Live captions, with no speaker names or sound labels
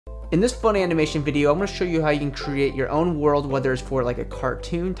In this fun animation video, I'm going to show you how you can create your own world, whether it's for like a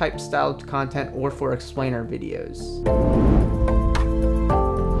cartoon type style content or for explainer videos.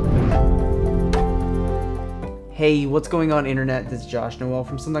 Hey, what's going on internet? This is Josh Noel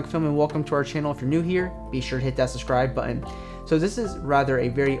from SonduckFilm and welcome to our channel. If you're new here, be sure to hit that subscribe button. So this is rather a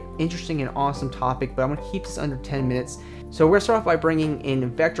very interesting and awesome topic, but I'm going to keep this under 10 minutes. So we're going to start off by bringing in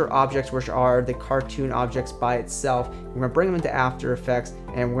vector objects, which are the cartoon objects by itself. We're going to bring them into After Effects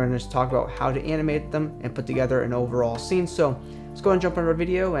and we're going to just talk about how to animate them and put together an overall scene. So let's go ahead and jump into our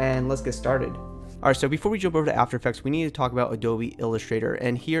video and let's get started. Alright, so before we jump over to After Effects, we need to talk about Adobe Illustrator,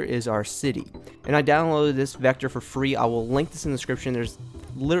 and here is our city. And I downloaded this vector for free. I will link this in the description. There's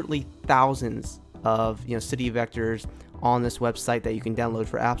literally thousands of city vectors on this website that you can download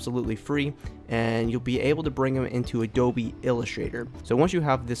for absolutely free, and you'll be able to bring them into Adobe Illustrator. So once you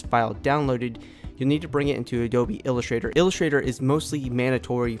have this file downloaded, you'll need to bring it into Adobe Illustrator. Illustrator is mostly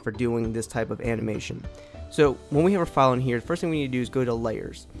mandatory for doing this type of animation. So when we have our file in here, the first thing we need to do is go to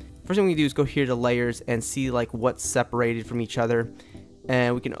layers. First thing we do is go here to layers and see like what's separated from each other,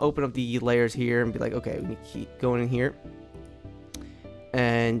 and we can open up the layers here and be like, okay, we need to keep going in here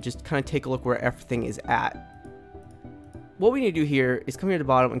and just kind of take a look where everything is at. What we need to do here is come here to the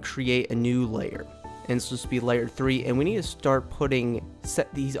bottom and create a new layer, and this will just be layer 3, and we need to start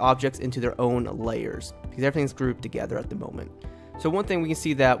set these objects into their own layers because everything's grouped together at the moment. So one thing we can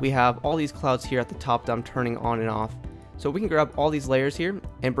see that we have all these clouds here at the top that I'm turning on and off. So we can grab all these layers here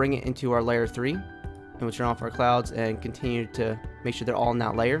and bring it into our layer 3, and we'll turn off our clouds and continue to make sure they're all in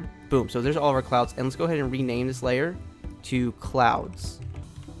that layer. Boom, so there's all of our clouds, and let's go ahead and rename this layer to clouds.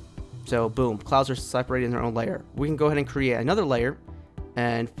 So boom, clouds are separated in their own layer. We can go ahead and create another layer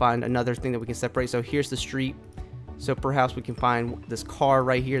and find another thing that we can separate. So here's the street, so perhaps we can find this car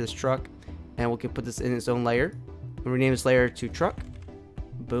right here, this truck, and we can put this in its own layer and rename this layer to truck.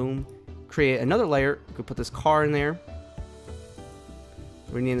 Boom, create another layer, we could put this car in there,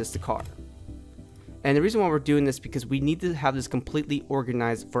 rename this to car. And the reason why we're doing this because we need to have this completely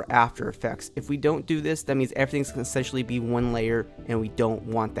organized for After Effects. If we don't do this, that means everything's going to essentially be one layer, and we don't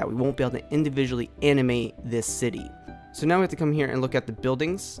want that. We won't be able to individually animate this city. So now we have to come here and look at the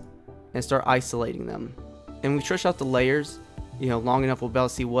buildings and start isolating them. And we stretch out the layers, long enough, we'll be able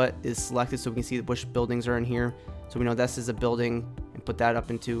to see what is selected, so we can see which buildings are in here. So we know this is a building, and put that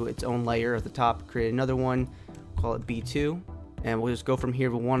up into its own layer at the top. Create another one, call it B2. And we'll just go from here.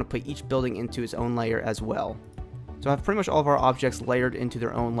 We'll want to put each building into its own layer as well. So I have pretty much all of our objects layered into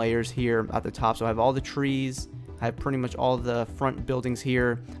their own layers here at the top. So I have all the trees, I have pretty much all the front buildings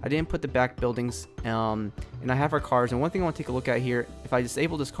here. I didn't put the back buildings, and I have our cars. And one thing I want to take a look at here, if I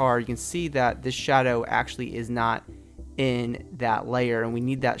disable this car, you can see that this shadow actually is not in that layer, and we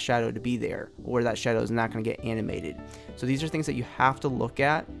need that shadow to be there, or that shadow is not going to get animated. So these are things that you have to look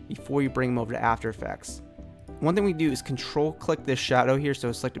at before you bring them over to After Effects. One thing we do is control click this shadow here so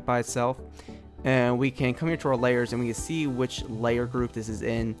it's selected by itself, and we can come here to our layers and we can see which layer group this is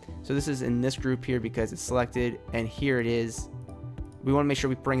in. So this is in this group here because it's selected, and here it is. We want to make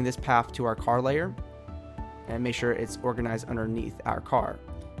sure we bring this path to our car layer and make sure it's organized underneath our car.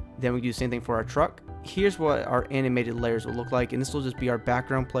 Then we do the same thing for our truck. Here's what our animated layers will look like, and this will just be our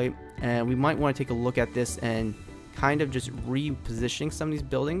background plate, and we might want to take a look at this and kind of just repositioning some of these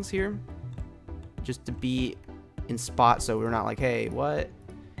buildings here just to be in spot, so we're not like, hey, what?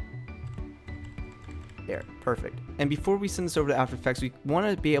 There, perfect. And before we send this over to After Effects, we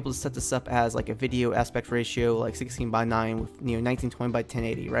want to be able to set this up as like a video aspect ratio, like 16:9 with 1920 by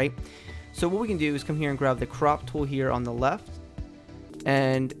 1080, right? So what we can do is come here and grab the crop tool here on the left,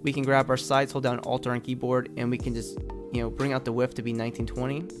 and we can grab our sides, hold down Alt on keyboard, and we can just bring out the width to be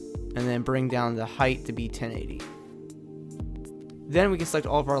 1920, and then bring down the height to be 1080. Then we can select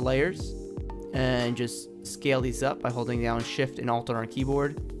all of our layers and just scale these up by holding down Shift and Alt on our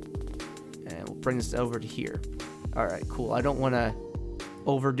keyboard, and we'll bring this over to here. Alright, cool. I don't want to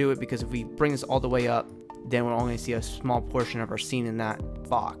overdo it because if we bring this all the way up, then we're only going to see a small portion of our scene in that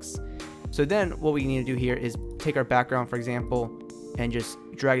box. So then what we need to do here is take our background, for example, and just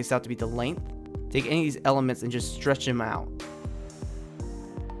drag this out to be the length. Take any of these elements and just stretch them out.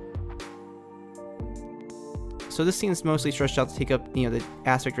 So this scene is mostly stretched out to take up, the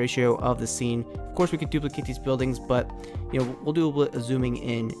aspect ratio of the scene. Of course, we could duplicate these buildings, but we'll do a bit of zooming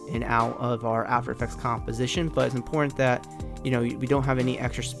in and out of our After Effects composition. But it's important that we don't have any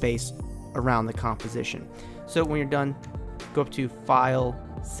extra space around the composition. So when you're done, go up to File,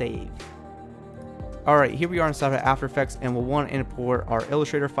 Save. Alright, here we are inside of After Effects, and we'll want to import our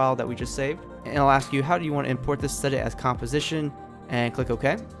Illustrator file that we just saved. And I'll ask you, how do you want to import this? Set it as composition and click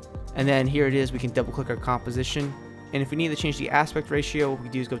OK. And then here it is, we can double click our composition And if we need to change the aspect ratio, what we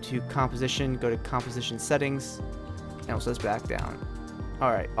do is go to composition, go to composition settings, and we'll set this back down.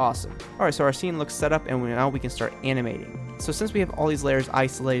 Alright, awesome. Alright, so our scene looks set up, and now we can start animating. So since we have all these layers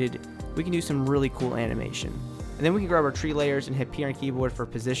isolated, we can do some really cool animation. And then we can grab our tree layers and hit P on keyboard for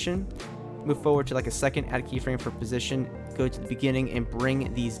position, move forward to like a second, add a keyframe for position, go to the beginning and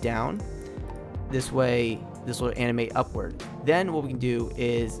bring these down. This way, this will animate upward. Then what we can do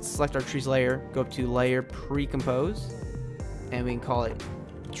is select our trees layer, go up to layer, pre-compose, and we can call it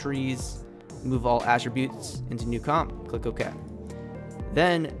trees, move all attributes into new comp, click OK.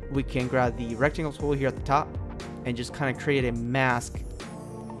 Then we can grab the rectangle tool here at the top and just kind of create a mask,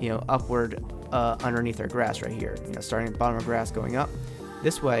 upward underneath our grass right here. Starting at the bottom of grass going up.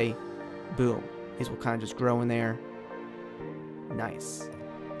 This way, boom, these will kind of just grow in there. Nice.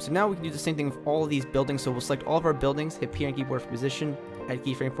 So now we can do the same thing with all of these buildings. So we'll select all of our buildings, hit P on keyboard for position, add a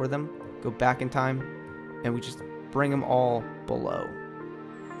keyframe for them, go back in time, and we just bring them all below.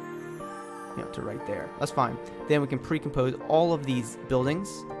 To right there. That's fine. Then we can pre-compose all of these buildings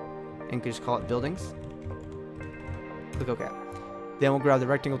and just call it buildings. Click OK. Then we'll grab the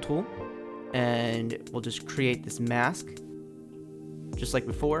rectangle tool and we'll just create this mask just like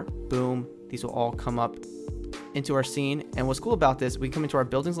before. Boom. These will all come up into our scene. And what's cool about this, we can come into our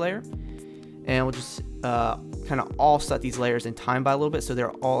buildings layer and we'll just kind of all set these layers in time by a little bit, so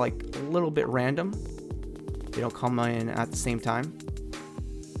they're all like a little bit random. They don't come in at the same time.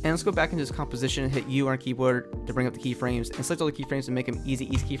 And let's go back into this composition and hit U on our keyboard to bring up the keyframes and select all the keyframes and make them easy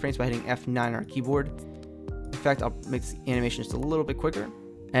keyframes by hitting F9 on our keyboard. In fact, I'll make this animation just a little bit quicker.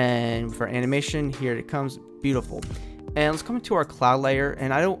 And for animation, here it comes. Beautiful. And let's come into our cloud layer,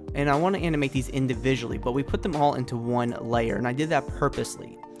 and I want to animate these individually, but we put them all into one layer, and I did that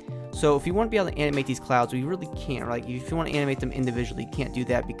purposely. So if you want to be able to animate these clouds, we really can't. Like if you want to animate them individually, you can't do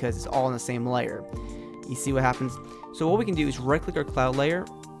that because it's all in the same layer. You see what happens? So what we can do is right click our cloud layer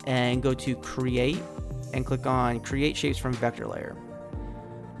and go to create and click on create shapes from vector layer.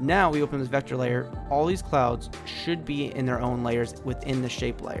 Now we open this vector layer, all these clouds should be in their own layers within the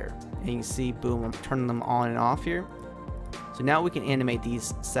shape layer. And you can see, boom, I'm turning them on and off here. So now we can animate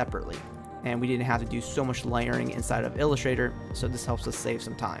these separately. And we didn't have to do so much layering inside of Illustrator, so this helps us save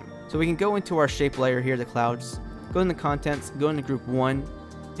some time. So we can go into our shape layer here, the clouds, go into contents, go into group 1,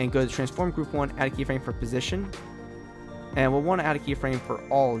 and go to transform group 1, add a keyframe for position. And we'll want to add a keyframe for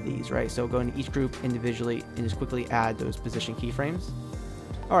all of these, right? So go into each group individually and just quickly add those position keyframes.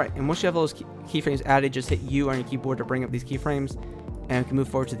 Alright, and once you have those keyframes added, just hit U on your keyboard to bring up these keyframes, and we can move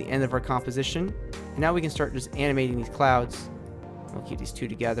forward to the end of our composition. And now we can start just animating these clouds. We'll keep these two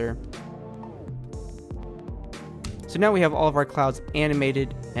together. So now we have all of our clouds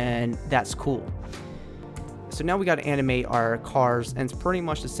animated, and that's cool. So now we got to animate our cars, and it's pretty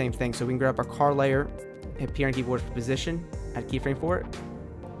much the same thing. So we can grab our car layer, hit P on keyboard for position, add a keyframe for it,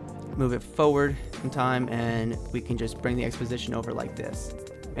 move it forward in time, and we can just bring the X position over like this.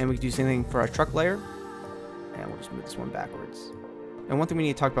 And we can do the same thing for our truck layer, and we'll just move this one backwards. And one thing we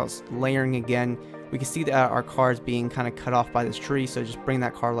need to talk about is layering again. We can see that our car is being kind of cut off by this tree, so just bring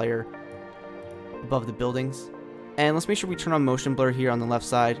that car layer above the buildings. And let's make sure we turn on motion blur here on the left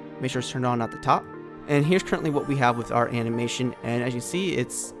side. Make sure it's turned on at the top. And here's currently what we have with our animation. And as you see,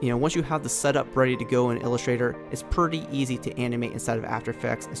 it's, once you have the setup ready to go in Illustrator, it's pretty easy to animate inside of After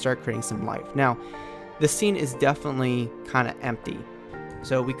Effects and start creating some life. Now, the scene is definitely kind of empty.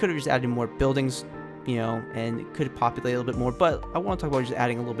 So we could have just added more buildings, and it could populate a little bit more, but I want to talk about just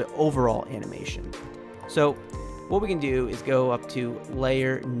adding a little bit overall animation. So what we can do is go up to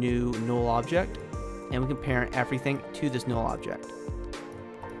layer, new, null object, and we can parent everything to this null object.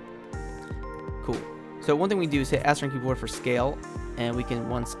 Cool. So one thing we do is hit S on keyboard for scale, and we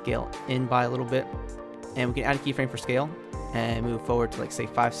can scale in by a little bit, and we can add a keyframe for scale and move forward to like say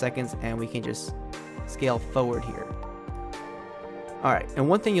 5 seconds, and we can just scale forward here. Alright, and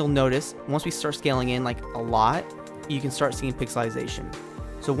one thing you'll notice, once we start scaling in like a lot, you can start seeing pixelization.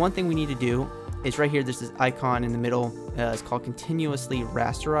 So one thing we need to do is right here, there's this icon in the middle, it's called continuously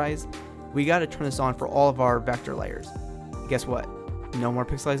rasterize. We got to turn this on for all of our vector layers. Guess what? No more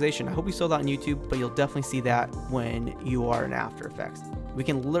pixelization. I hope you saw that on YouTube, but you'll definitely see that when you are in After Effects. We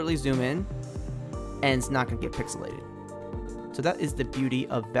can literally zoom in, and it's not going to get pixelated. So that is the beauty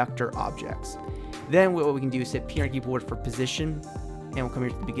of vector objects. Then what we can do is hit P on our keyboard for position, and we'll come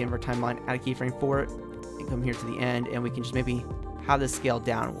here to the beginning of our timeline, add a keyframe for it, and come here to the end, and we can just maybe have this scale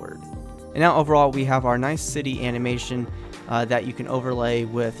downward. And now overall, we have our nice city animation that you can overlay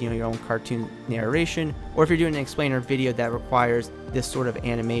with your own cartoon narration, or if you're doing an explainer video that requires this sort of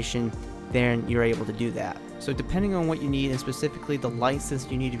animation, then you're able to do that. So depending on what you need, and specifically the license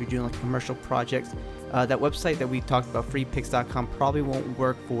you need if you're doing like commercial projects, That website that we talked about, freepix.com, probably won't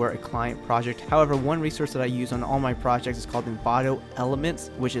work for a client project. However, one resource that I use on all my projects is called Envato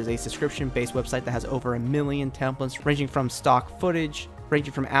Elements, which is a subscription-based website that has over 1 million templates, ranging from stock footage,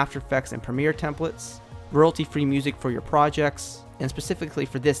 ranging from After Effects and Premiere templates, royalty-free music for your projects, and specifically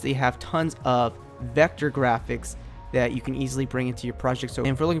for this, they have tons of vector graphics that you can easily bring into your project. So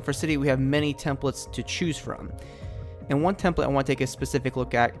if we're looking for city, we have many templates to choose from. And one template I want to take a specific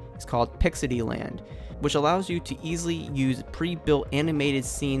look at is called Pixityland, which allows you to easily use pre-built animated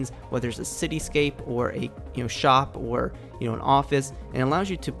scenes, whether it's a cityscape or a shop or an office, and allows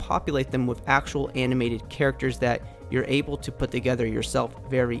you to populate them with actual animated characters that you're able to put together yourself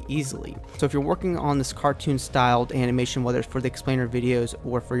very easily. So if you're working on this cartoon styled animation, whether it's for the explainer videos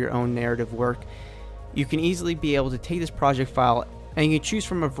or for your own narrative work, you can easily be able to take this project file and you can choose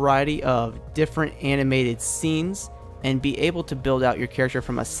from a variety of different animated scenes and be able to build out your character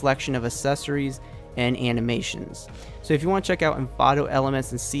from a selection of accessories and animations. So if you want to check out Envato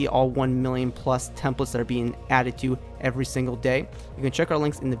Elements and see all 1 million plus templates that are being added to every single day, you can check our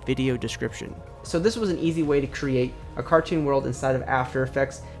links in the video description. So this was an easy way to create a cartoon world inside of After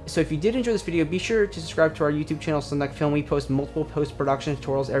Effects. So if you did enjoy this video, be sure to subscribe to our YouTube channel, SonduckFilm. We post multiple post-production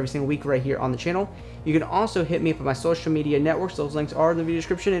tutorials every single week right here on the channel. You can also hit me up on my social media networks. Those links are in the video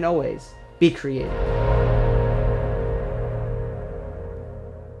description, and always be creative.